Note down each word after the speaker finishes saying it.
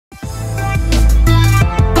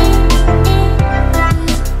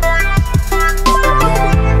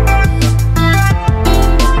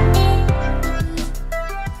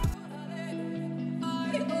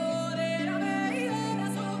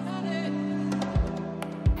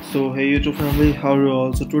So hey YouTube family, how are you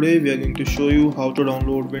all? So today we are going to show you how to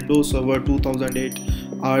download Windows Server 2008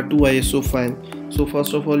 R2 ISO file. So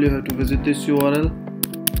first of all, you have to visit this URL.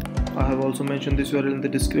 I have also mentioned this URL in the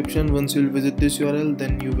description. Once you will visit this URL,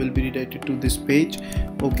 then you will be redirected to this page.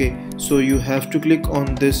 Okay, so you have to click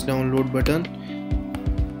on this download button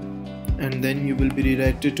and then you will be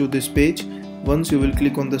redirected to this page. Once you will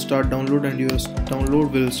click on the start download and your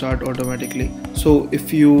download will start automatically. So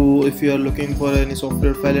if you are looking for any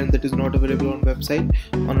software file and that is not available on our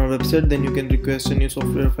website, then you can request a new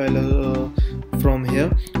software file from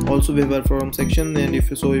here. Also we have our forum section, and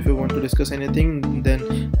if you want to discuss anything,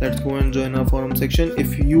 then let's go and join our forum section.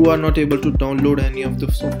 If you are not able to download any of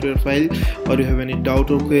the software file or you have any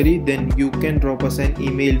doubt or query, then you can drop us an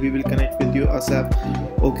email. We will connect with you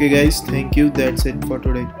ASAP. Okay guys, thank you. That's it for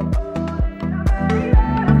today.